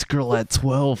Japanese girl at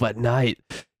 12 at night,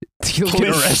 he'll get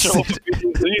Police show up arrested.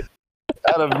 immediately.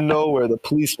 Out of nowhere, the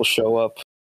police will show up.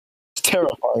 It's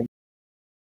terrifying.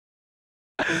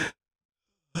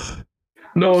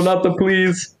 No, not the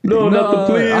please. No, not the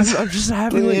please. I'm just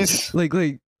having Please.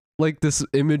 like this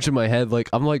image in my head. Like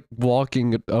I'm like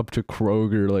walking up to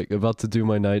Kroger, like about to do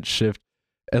my night shift,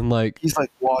 and like He's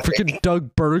like walking. freaking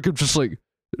Doug Burgum just like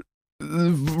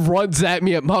runs at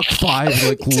me at Mach 5,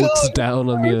 like looks Doug down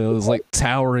on me and it was like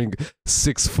towering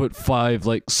 6'5"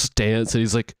 like stance, and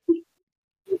he's like,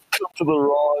 Come to the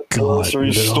wrong God,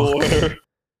 grocery milk. store.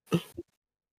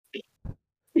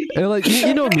 and like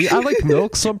you know me, I like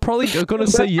milk, so I'm probably gonna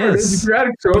say yes. If you're at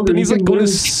Kroger, But then he's you like can going to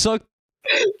literally- suck.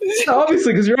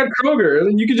 obviously because you're at Kroger,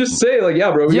 and you can just say like,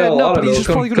 "Yeah, bro, we Yeah, got a no, lot but of he's milk. just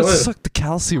probably gonna Come in." suck the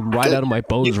calcium right out of my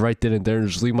bones right then and there, and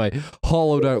just leave my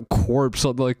hollowed out corpse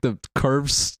on like the curved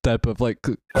step of like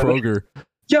Kroger.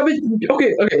 Yeah, but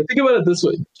okay. Think about it this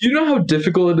way. Do you know how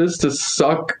difficult it is to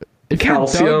suck If you're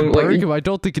calcium Doug like Burgum, I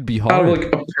don't think it'd be out hard. of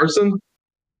like a person?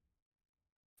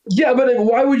 Yeah, but then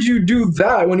why would you do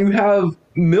that when you have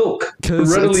milk Because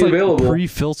readily it's like available?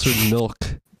 pre-filtered milk.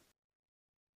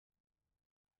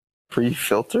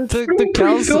 Pre-filtered? The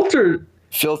cows. Filtered.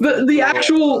 Filtered. The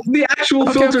actual Okay,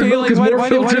 filtered okay, milk like, is why more do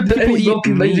filtered than people any eat milk that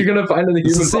meat? you're gonna find in the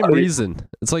It's the human same body. reason.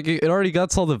 It's like it already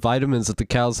got all the vitamins that the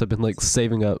cows have been like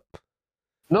saving up.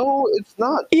 No, it's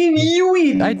not. Ian, you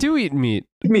eat I do eat meat.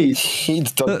 meat.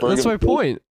 He's Doug That's Burgum. my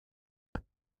point.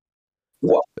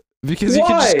 What? Because you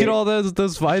can just Why? get all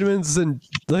those vitamins and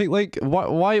like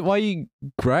why eat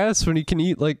grass when you can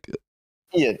eat like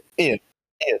Ian.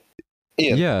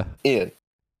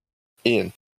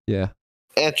 yeah.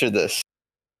 Answer this.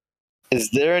 Is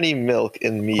there any milk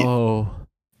in meat? Oh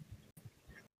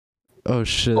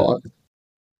shit. Fuck.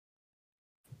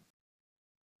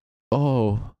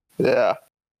 Oh, Yeah.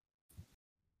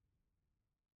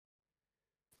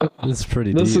 that's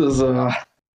pretty This deep. is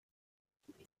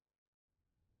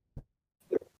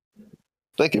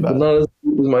Think about it. not as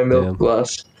deep as my milk Damn.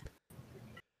 glass.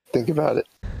 Think about it.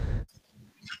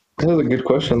 That was a good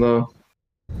question though.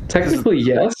 Technically,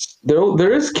 yes.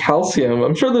 There is calcium.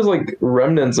 I'm sure there's like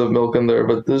remnants of milk in there,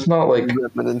 but there's not like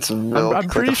Remnants of milk. I'm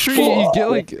pretty like a sure you get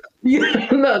like yeah,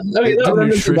 not The remnants in that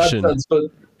nutrition. sense, but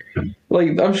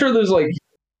like I'm sure there's like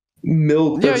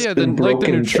milk that's yeah been like the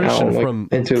broken nutrition down like, from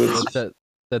into its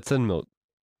that's in milk.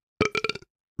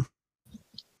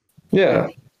 Yeah.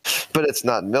 But it's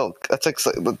not milk. That's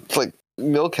like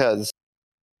milk has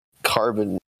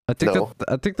carbon. I think No.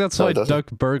 I think that's No, why it doesn't. Doug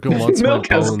Burgum wants my Milk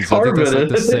has bones. I think that's like the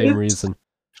carbon in same it. reason.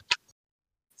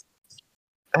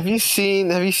 Have you seen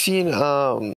not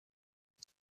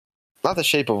The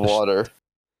Shape of Water?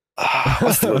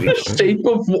 What's the movie? The Shape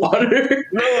of Water.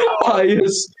 Ah,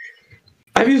 yes.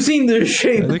 Have you seen The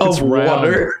Shape I think it's of round.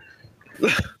 Water?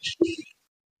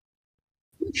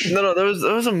 No, there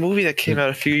was a movie that came out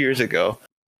a few years ago.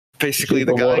 Basically, Shape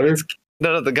the of guy Water?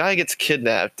 the guy gets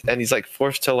kidnapped and he's like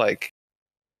forced to like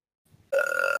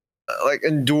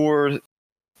endure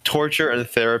torture and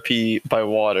therapy by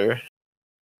water.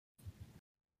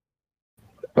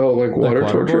 Oh, like water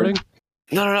Like torture? waterboarding?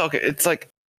 No, okay, it's like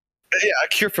a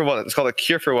cure for wellness. It's called a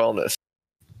cure for wellness.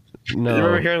 No. You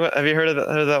remember hearing? Have you heard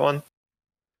of that one?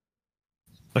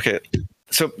 Okay,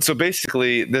 so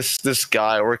basically, this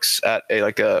guy works at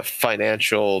a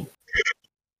financial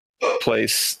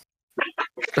place.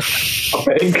 A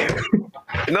bank?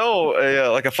 No,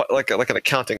 like an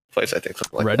accounting place, I think.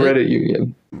 Something like Reddit? Reddit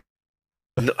Union.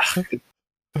 that.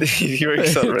 No, you already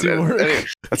said Do Reddit. work. Anyway,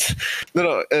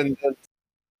 no, and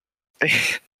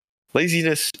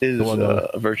laziness is Go on, though.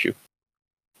 a virtue.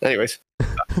 Anyways,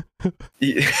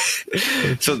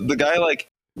 so the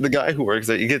guy who works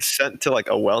there, he gets sent to like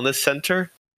a wellness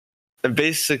center, and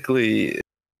basically,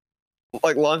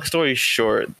 like long story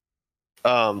short,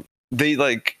 they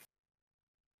like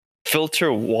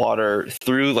filter water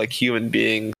through like human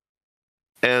beings,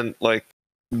 and like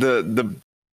the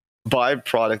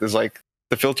byproduct is like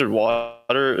the filtered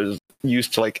water is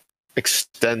used to like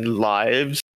extend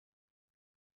lives.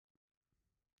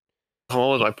 What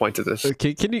was my point to this?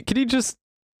 Okay, can you just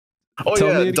Oh tell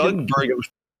me yeah, it Doug again? Burgum.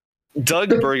 Doug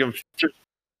Burgum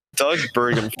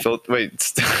filtered. Wait,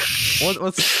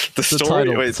 What's the story?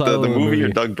 title? Wait, Title the of the movie or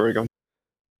movie? Doug Burgum?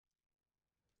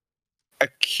 A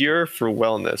cure for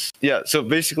wellness. Yeah. So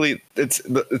basically, it's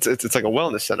like a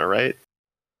wellness center, right?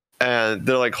 And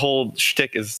their like whole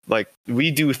shtick is like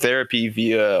we do therapy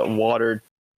via water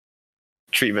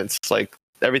treatments. Like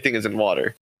everything is in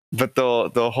water, but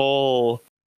the whole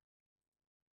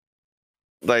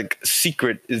like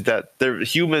secret is that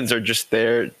humans are just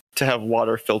there to have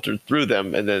water filtered through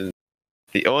them, and then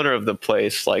the owner of the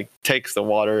place like takes the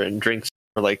water and drinks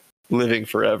for like living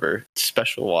forever,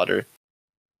 special water.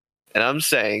 And I'm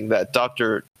saying that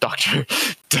Dr. Doug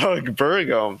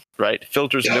Burgum, right,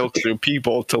 filters milk through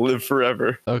people to live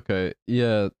forever. Okay,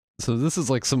 yeah. So this is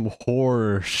like some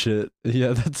horror shit. Yeah,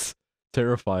 that's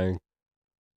terrifying.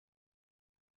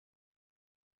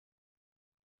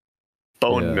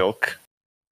 Bone Yeah. milk.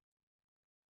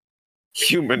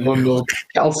 Human Bone milk. milk.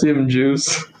 Calcium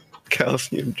juice.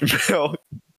 Calcium milk.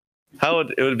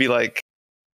 It would be like,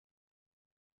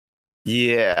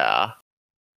 yeah,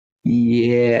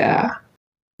 Yeah.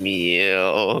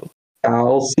 meal.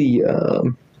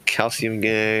 Calcium. Calcium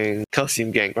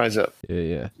gang, rise up.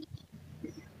 Yeah.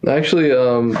 Actually,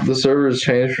 the servers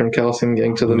changed from Calcium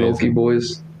Gang to the Amazing. Milky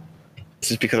Boys.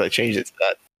 This is because I changed it to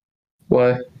that.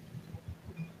 Why?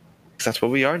 Because that's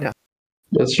what we are now.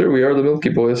 That's true. We are the Milky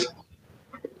Boys.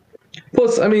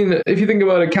 Plus, I mean, if you think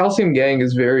about it, Calcium Gang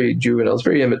is very juvenile. It's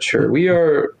very immature. We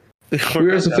are a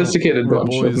sophisticated We're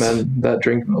bunch boys. of men that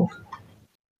drink milk.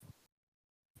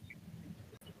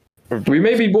 We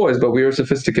may be boys, but we are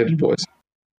sophisticated boys.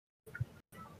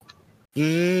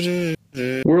 We're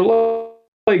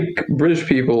like British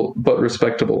people, but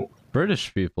respectable.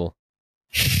 British people.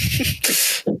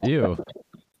 Ew.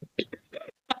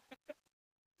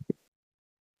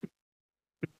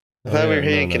 I thought we were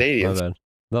hating My Canadians. bad.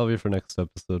 That'll be for next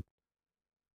episode.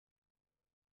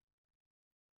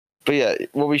 But yeah,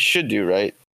 what we should do,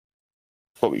 right?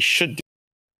 What we should do.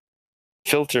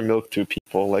 Filter milk through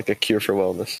people like a cure for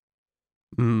wellness.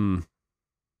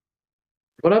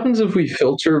 What happens if we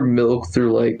filter milk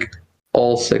through like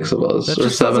all 6 of us That or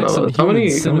just sounds 7 like of some us? How many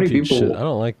centipede people? shit. I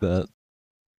don't like that.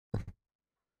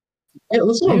 Yeah,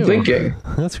 that's what I'm Ew. thinking.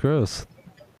 That's gross.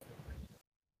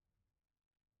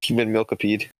 Human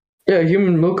milkipede. Yeah,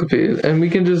 human millipede, and we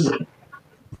can just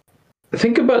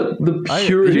think about the I-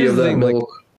 purity here's of the that thing, like, milk.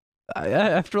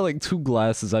 After like 2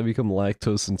 glasses, I become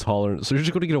lactose intolerant. So you're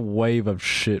just gonna get a wave of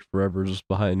shit forever just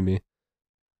behind me.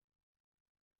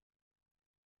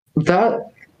 That.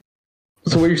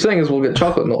 So what you're saying is we'll get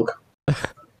chocolate milk.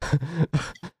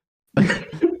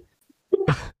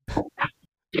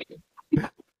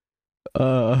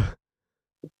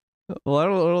 Well, I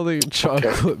don't think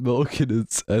chocolate milk in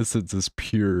its essence is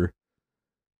pure.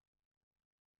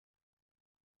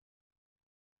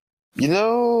 You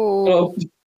know, Oh,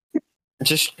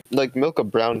 just like milk a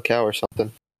brown cow or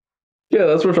something. yeah,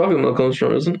 that's where chocolate milk comes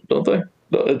from, isn't it? Don't they?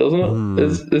 It doesn't. Hmm.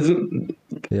 Is it?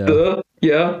 Yeah.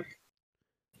 Yeah.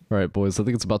 All right, boys. I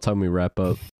think it's about time we wrap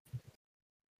up.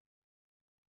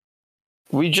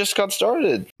 We just got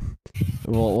started.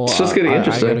 Well, It's just getting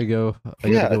interesting. I gotta go. I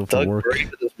gotta go for Doug work.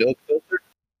 Burgum with his milk filter.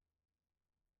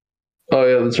 Oh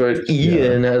yeah, that's right.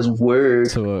 Ian has work.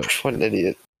 So, What an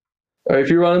idiot. All right, if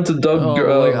you run into Doug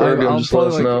Burgum, I'll just let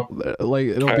us probably, know. Like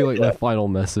it'll be like my final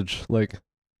message. Like,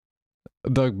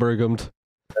 Doug Burgum.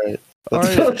 Alright. All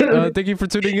right. Thank you for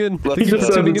tuning in. Let's Thank you just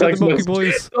for send tuning in to text the Milky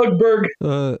message. Boys. Doug Burg.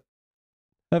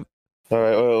 All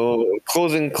right. Well,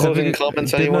 closing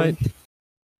comments. Good Anyone? night.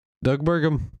 Doug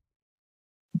Burgum.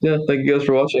 Yeah, thank you guys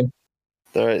for watching.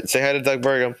 All right. Say hi to Doug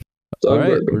Burgum. All Doug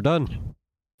right, Burgum. we're done.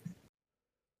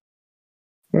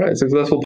 All right, successful